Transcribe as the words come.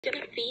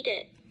Gonna feed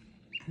it?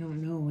 I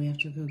don't know. We have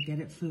to go get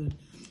it food.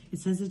 It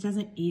says it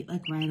doesn't eat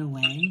like right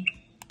away.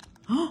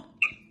 Oh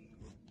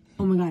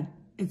my God.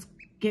 It's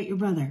get your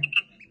brother.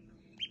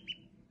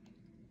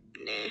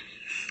 Nah.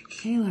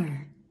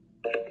 Taylor.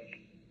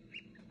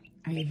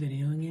 Are you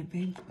videoing it,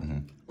 babe? Mm-hmm.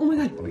 Oh my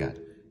God. Oh my God.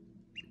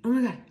 Oh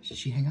my God. Did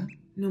she hang up?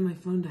 No, my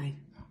phone died.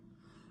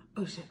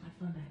 Oh shit, my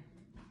phone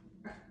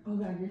died. Oh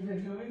God, you're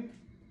videoing?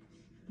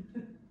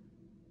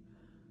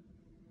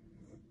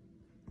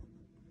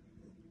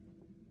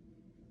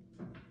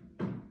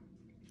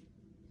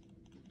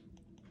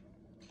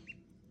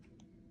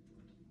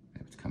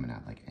 It's coming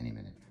out like any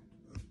minute.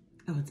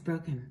 Oh, it's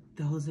broken.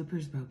 The whole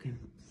zipper's broken.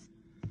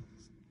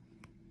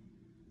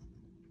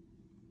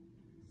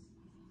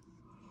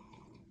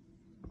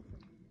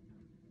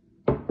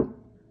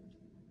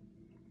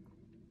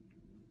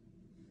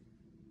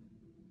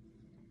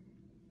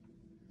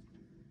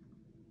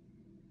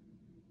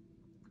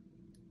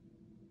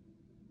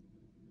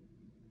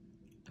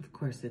 Of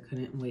course, I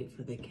couldn't wait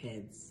for the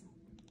kids.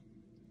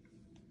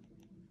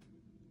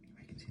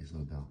 I can see his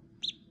little bell.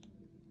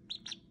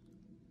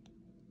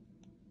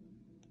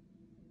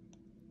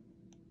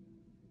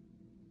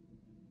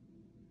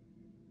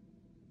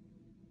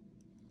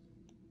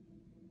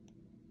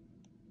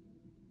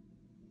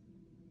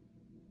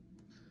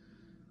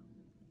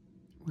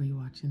 Were you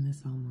watching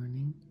this all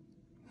morning?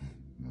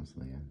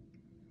 Mostly, yeah.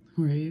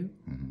 Were you?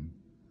 Mm-hmm.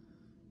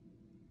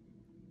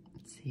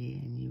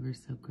 See, and you were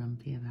so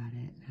grumpy about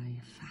it. Now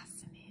you're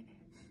fascinated.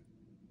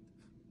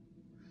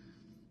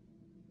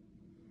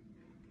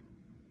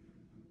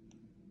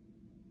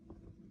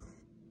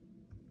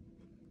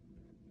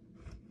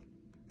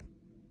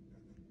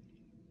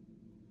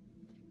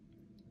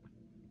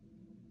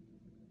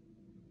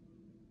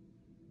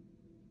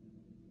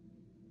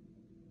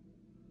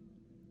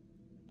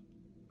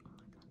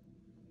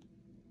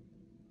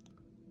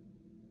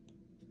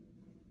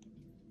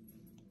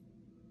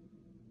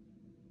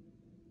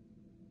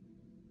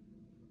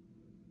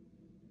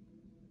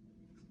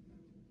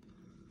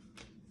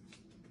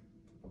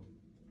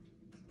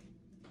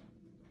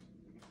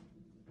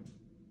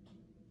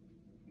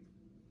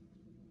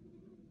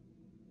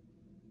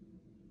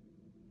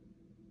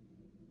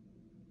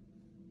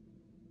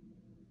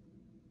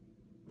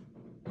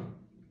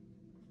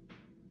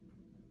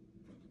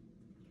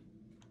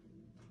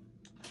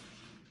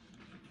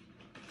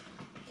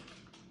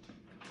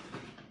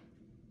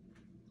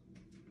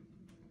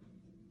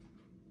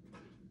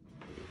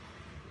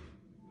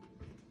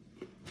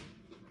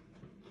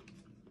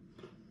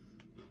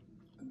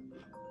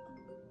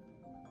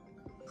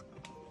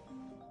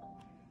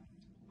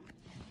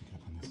 Pick it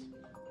up on this.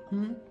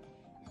 Hmm?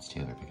 It's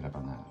Taylor. Pick it up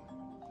on that.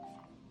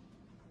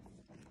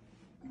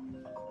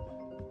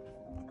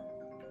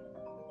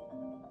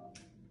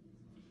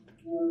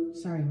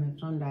 Sorry, my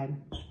phone died.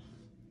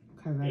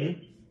 Okay,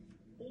 ready?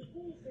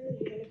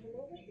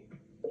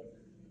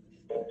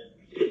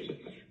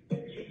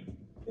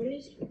 What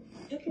is it?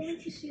 Okay, why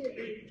don't you see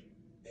it?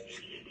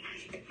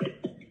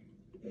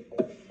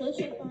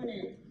 Close up on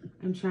it.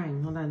 I'm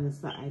trying. Hold on, this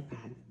is the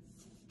iPad.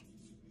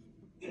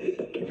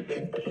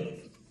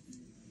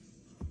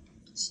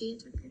 See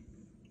it, Tucker?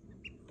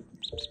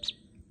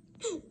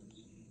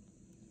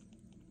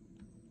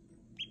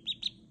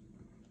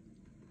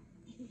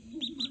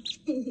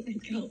 Oh my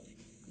God.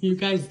 You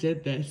guys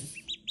did this.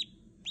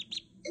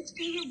 It's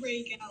gonna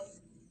break out.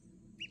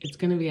 It's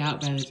gonna be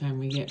out by the time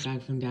we get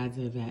back from Dad's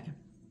vet.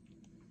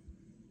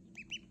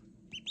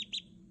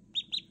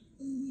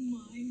 Oh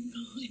my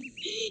God.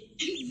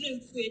 It's so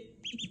pretty.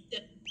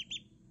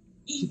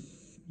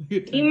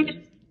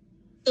 Even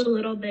a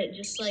little bit,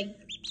 just like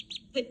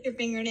put your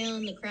fingernail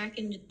in the crack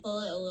and just pull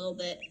it a little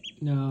bit.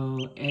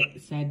 No,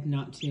 it said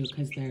not to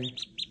because they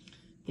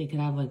could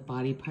have like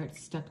body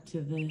parts stuck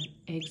to the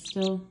egg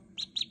still.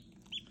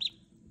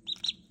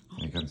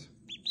 Here he comes.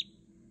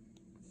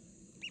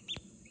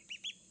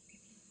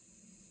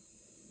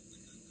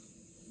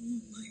 Oh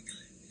my God.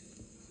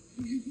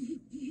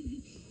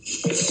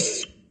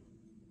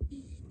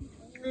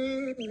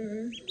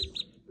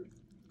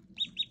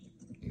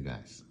 You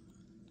guys.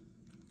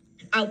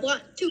 I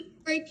want to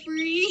break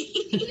free.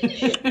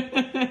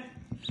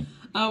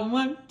 I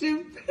want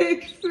to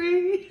break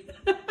free.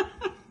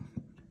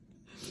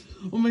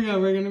 Oh my God,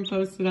 we're gonna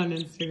post it on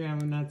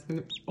Instagram and that's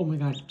gonna, oh my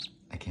God.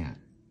 I can't.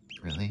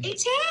 Really?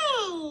 It's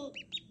out.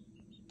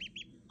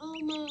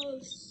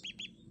 Almost.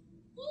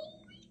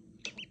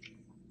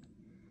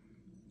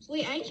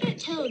 Wait, I can't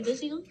tell. Does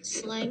he look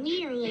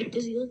slimy or like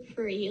does he look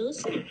furry? He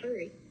looks like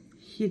furry.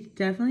 He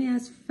definitely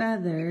has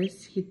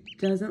feathers. He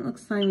doesn't look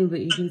slimy, but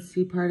you can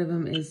see part of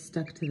him is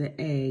stuck to the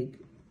egg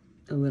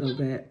a little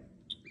bit.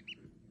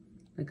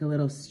 Like a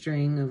little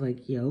string of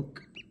like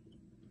yolk.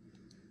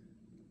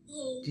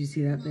 Oh, Do you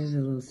see that? There's a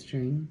little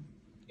string.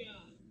 yeah.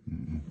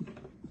 Mm-mm.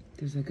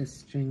 There's like a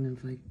string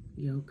of like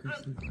yolk or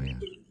something. Oh, yeah.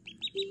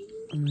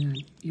 Oh my God,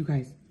 you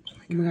guys.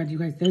 Oh my God, you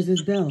guys. There's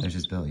his bill. There's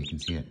his bill. You can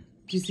see it.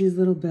 Do you see his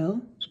little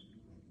bill?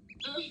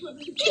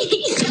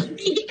 He's so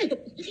cute.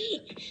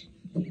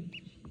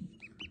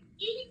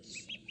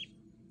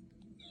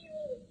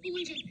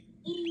 my god.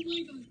 Oh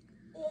my god.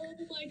 Oh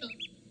my god.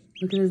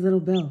 Look at his little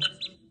bill.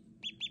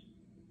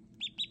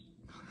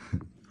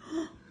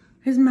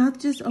 His mouth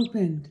just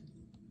opened.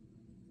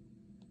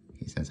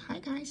 He says, hi,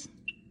 guys.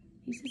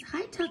 He says,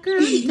 hi, Tucker.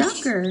 I'm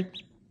Tucker.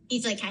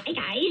 He's like, hi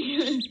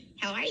guys.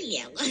 How are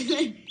you?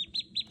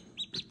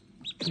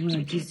 Oh my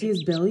God, do you see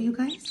his bill, you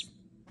guys?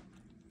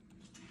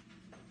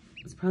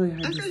 It's probably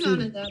hard to Tucker's see. on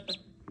his iPad.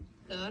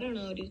 So I don't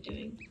know what he's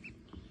doing.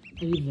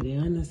 Are you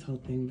videoing this whole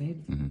thing,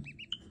 babe? Mm-hmm.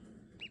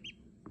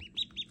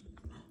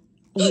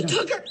 Oh my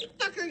God.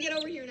 Tucker, get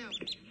over here now.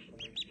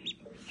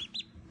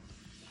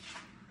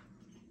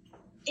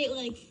 It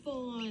like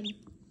full on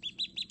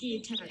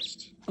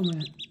detached. Oh my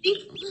God.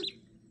 See? Look.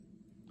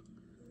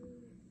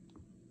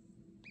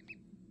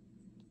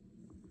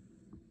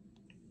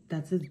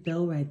 That's his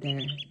bill right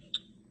there.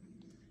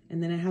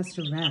 And then it has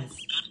to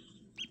rest.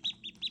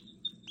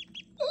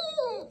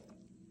 Oh.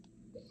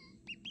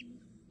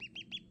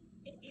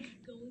 It is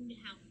going to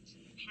have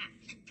pat.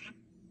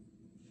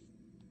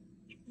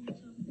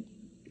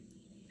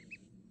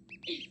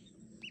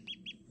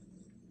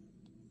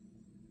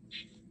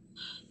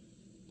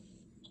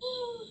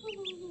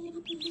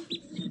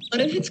 What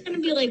if it's gonna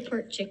be like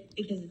part chicken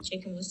because the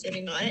chicken was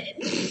sitting on it?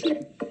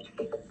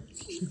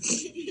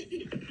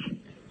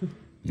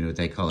 You know what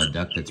they call a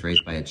duck that's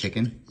raised by a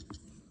chicken?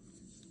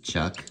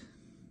 Chuck.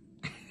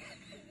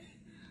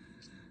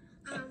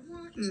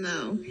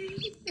 No.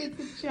 It's a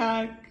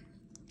Chuck.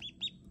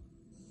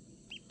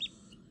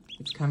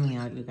 It's coming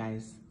out, you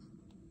guys.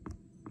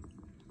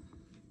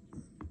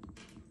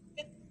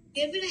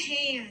 Give it a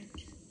hand.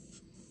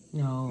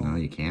 No. No,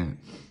 you can't.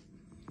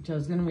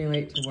 Joe's gonna be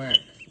late to work.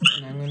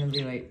 And I'm gonna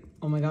be like,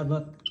 oh my God,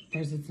 look,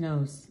 there's its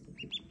nose.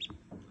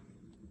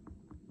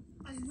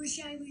 I wish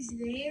I was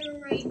there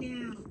right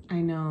now. I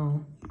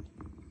know.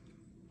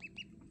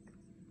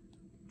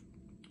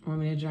 Want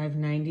me to drive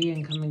 90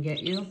 and come and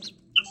get you? Here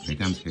he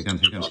comes, here he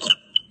comes, here he comes.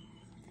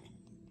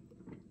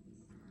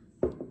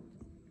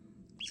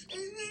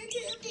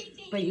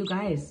 But you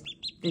guys,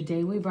 the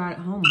day we brought it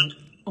home,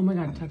 oh my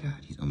God, Oh my Tucker.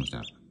 God, he's almost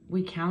out.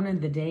 We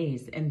counted the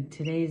days, and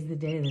today's the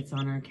day that's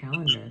on our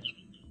calendar.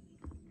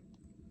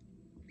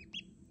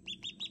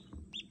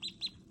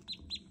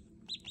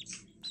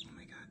 Oh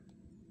my God.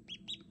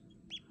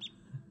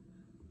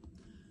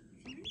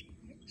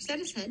 Is that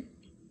his head?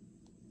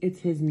 It's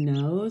his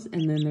nose,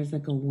 and then there's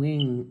like a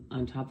wing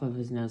on top of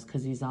his nose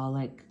because he's all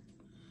like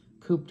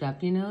cooped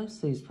up, you know?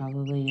 So he's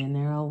probably in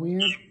there all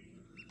weird.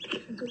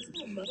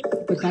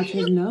 But that's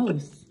his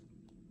nose.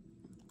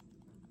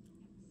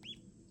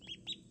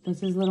 That's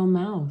his little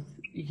mouth.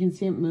 You can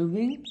see it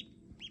moving.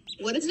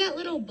 What is that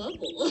little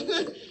bubble?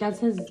 That's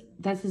his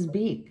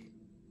beak.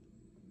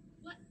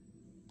 What?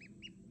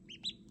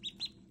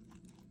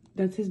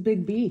 That's his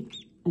big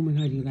beak. Oh my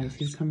God, you guys,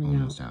 he's coming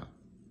Almost out. out.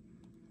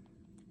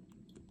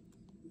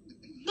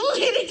 Oh,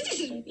 it is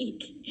his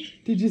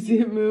beak. Did you see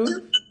it move?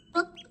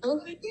 Oh,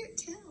 I can't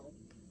tell.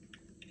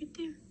 Right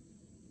there.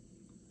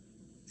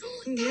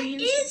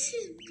 That is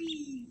his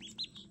beak.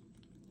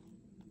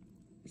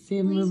 See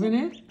him moving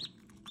it?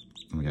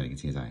 Oh my God, you can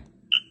see his eye.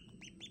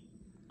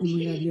 Oh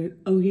my God,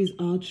 oh, he's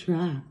all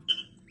trapped.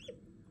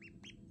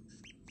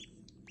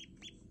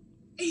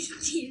 I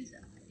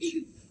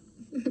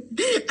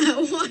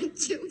want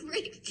to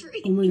break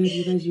free. Oh my God,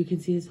 you guys, you can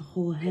see his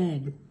whole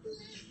head.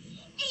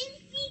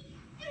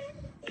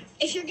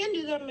 If you're gonna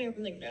do that, I'm gonna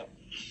open the window.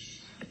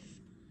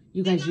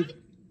 You guys,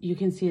 you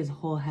can see his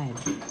whole head.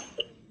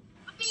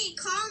 Mommy,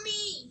 call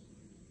me.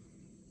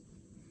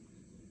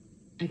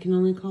 I can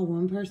only call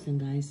one person,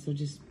 guys, so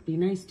just be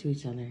nice to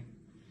each other.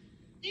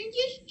 Then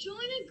just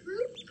join a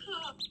group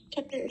call.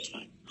 Tucker, it's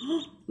fine.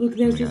 Look,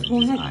 there's Oh my his God,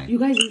 whole his head. eye. You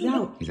guys, he's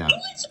out. He's out. Oh,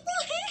 it's my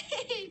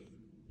head.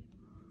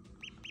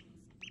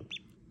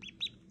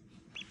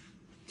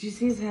 Did you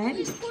see his head?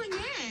 His poor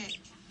neck.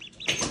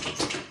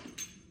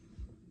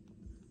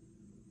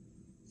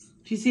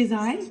 Did you see his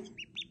eye?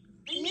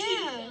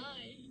 Yeah.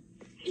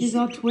 He's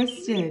all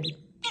twisted.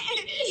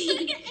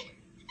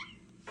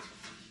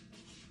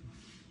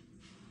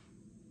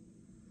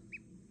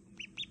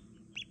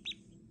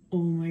 Oh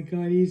my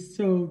God, he's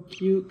so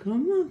cute.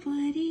 Come on,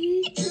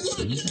 buddy.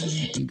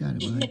 You got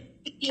it, bud.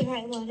 You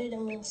might wanted a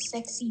little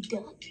sexy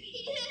duck.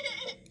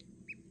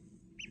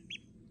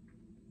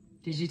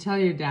 Did you tell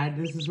your dad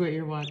this is what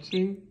you're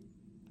watching?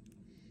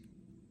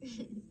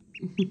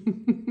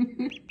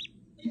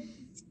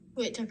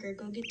 Wait, Tucker,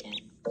 go get Dad.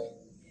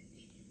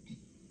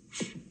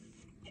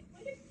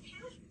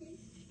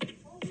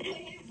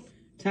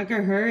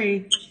 Tucker,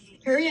 hurry.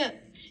 Hurry up.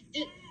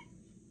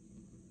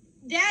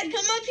 Dad,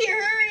 come up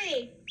here,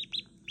 hurry.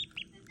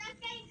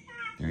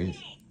 There he is.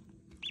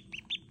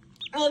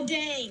 Oh,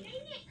 dang.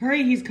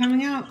 Hurry, he's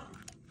coming out.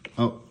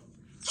 Oh.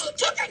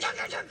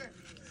 Tucker.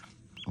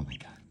 Oh my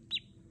God.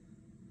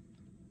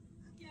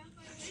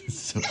 It's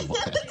so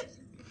wet.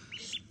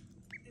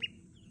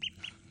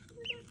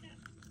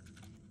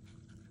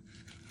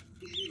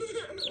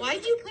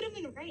 Why'd you put him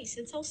in rice?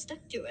 It's all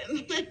stuck to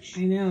him.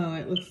 I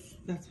know,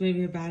 that's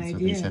maybe a bad That's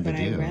what they idea, said to but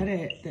I do. read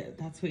it.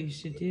 That's what you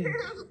should do.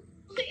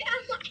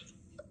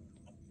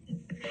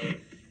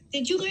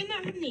 Did you learn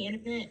that from the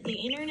internet? The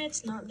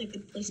internet's not the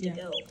good place to Yeah.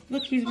 go.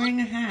 Look, he's wearing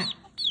a hat.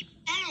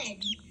 Ed.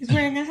 He's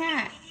wearing a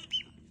hat.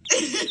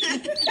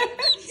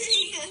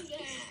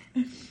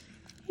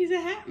 He's a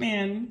hat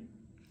man.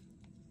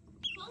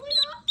 Pull it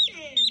off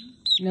then.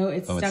 No,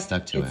 it's Oh, stuck. it's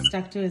stuck to him. It's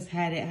stuck to his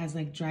head. It has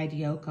like dried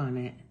yolk on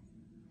it.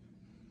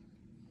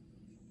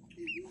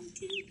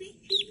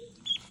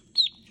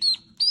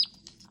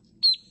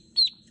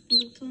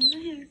 Look on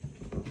the hair.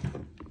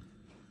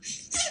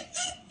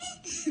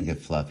 Look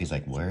at Fluff. He's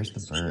like, where's the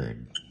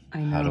bird? I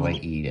know. How do I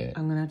eat it?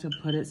 I'm gonna have to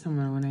put it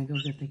somewhere when I go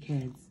get the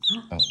kids.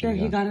 Oh, There,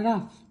 you he go. got it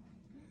off.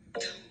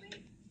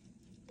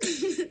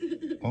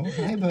 Oh,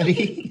 hi,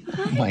 buddy.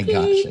 Oh my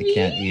gosh, I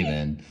can't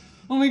even.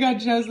 Oh my God,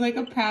 Joe's like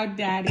a proud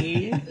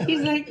daddy.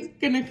 He's like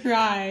gonna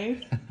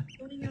cry.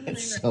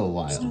 It's so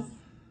wild.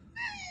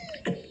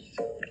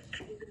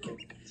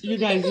 You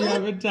guys, you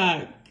have a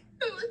duck.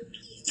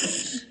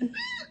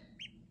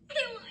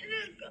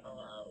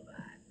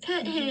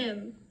 Pet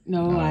him.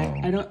 No, Oh.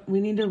 I don't. We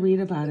need to read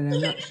about it.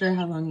 I'm not sure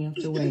how long you have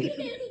to wait.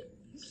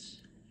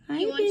 Hi,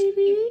 He wants baby.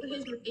 to keep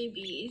his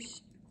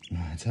babies.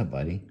 What's up,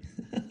 buddy?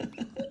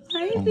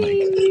 Hi, Oh my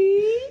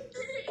baby.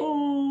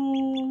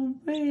 Oh,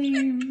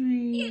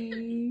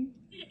 baby.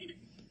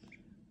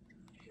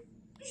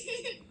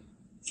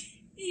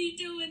 He's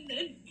doing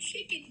the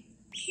chicken.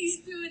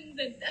 He's doing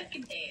the duck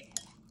dance.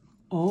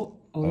 Oh,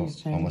 Oh,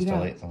 he's trying almost to get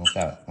totally, out. almost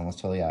out, almost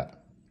totally out.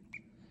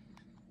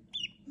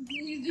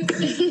 He's doing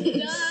the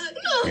duck.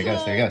 There he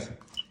goes, there he goes.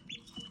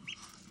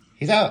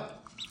 He's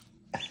out.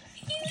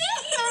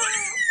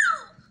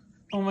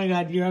 Oh my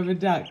God, you have a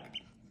duck.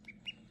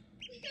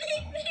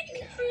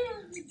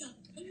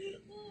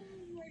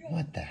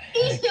 What the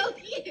He's heck? so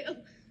cute.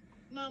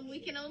 Mom, we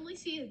can only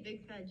see his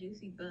big fat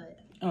juicy butt.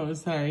 Oh,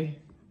 sorry.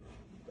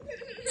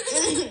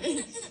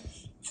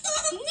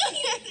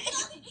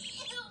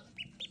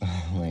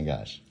 Oh my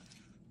gosh.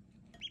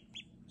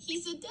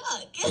 He's a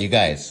duck. You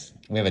guys,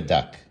 we have a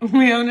duck.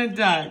 We own a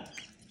duck.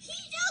 He's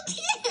so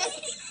cute.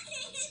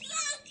 He's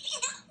so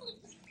cute.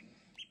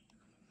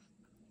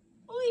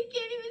 Oh, he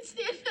can't even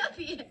stand up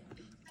yet.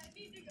 I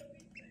need to go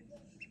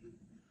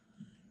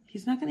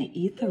He's not gonna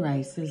eat the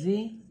rice, is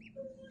he?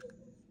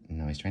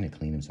 No, he's trying to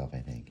clean himself, I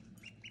think.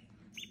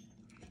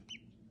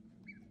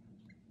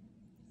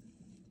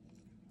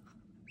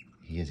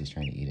 He is, he's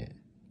trying to eat it.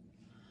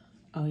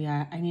 Oh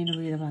yeah, I need to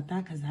read about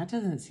that because that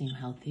doesn't seem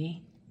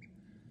healthy.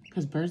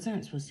 Because birds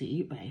aren't supposed to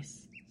eat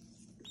rice.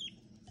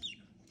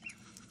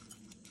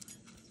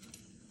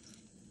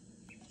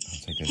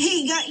 It's like this.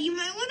 Hey, you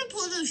might want to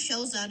pull those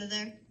shells out of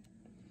there.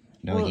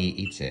 No, Well- he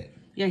eats it.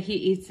 Yeah, he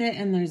eats it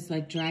and there's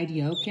like dried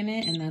yolk in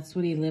it and that's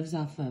what he lives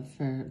off of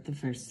for the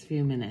first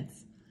few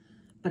minutes.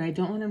 But I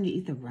don't want him to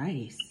eat the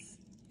rice.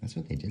 That's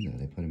what they did, though.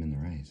 They put him in the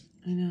rice.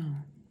 I know.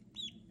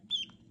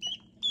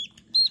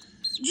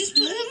 Just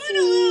put him on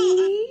a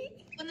little,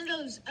 one of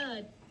those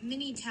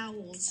mini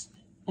towels.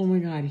 Oh my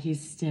God,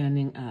 he's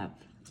standing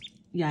up.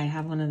 Yeah, I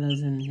have one of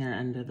those in here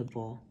under the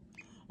bowl.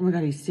 Oh my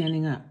God, he's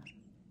standing up.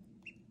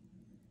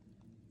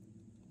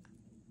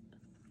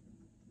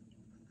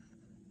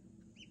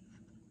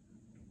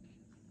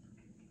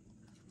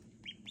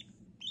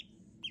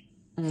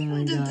 Oh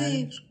my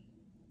God.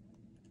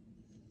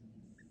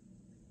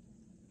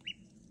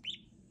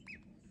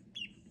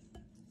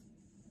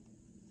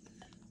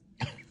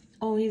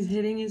 Oh, he's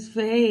hitting his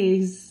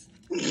face.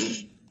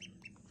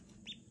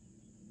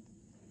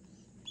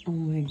 Oh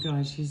my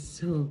gosh, he's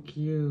so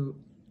cute.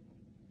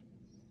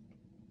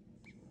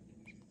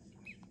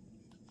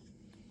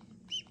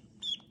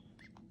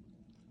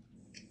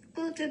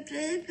 Oh, the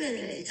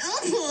baby.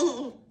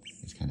 Oh.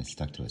 He's kind of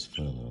stuck to his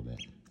foot a little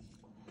bit.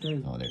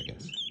 There's- Oh, there he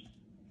goes.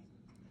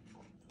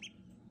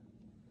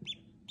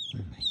 Oh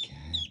my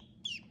God.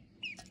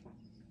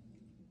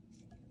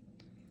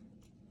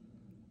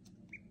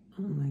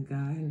 Oh my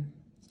God.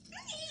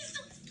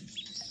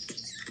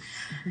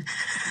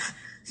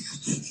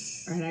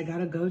 All right, I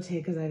gotta go, Tay,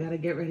 because I gotta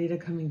get ready to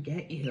come and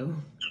get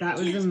you. That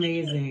was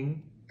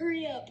amazing.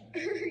 Hurry up.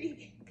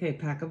 Hurry. Okay,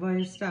 pack up all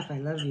your stuff. I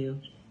love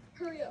you.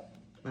 Hurry up.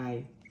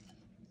 Bye.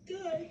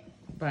 Good.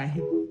 Bye.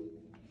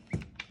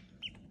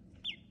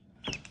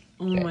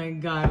 Oh my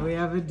God, we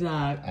have a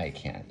duck. I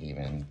can't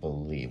even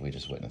believe we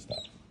just witnessed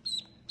that.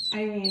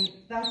 I mean,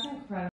 that's incredible.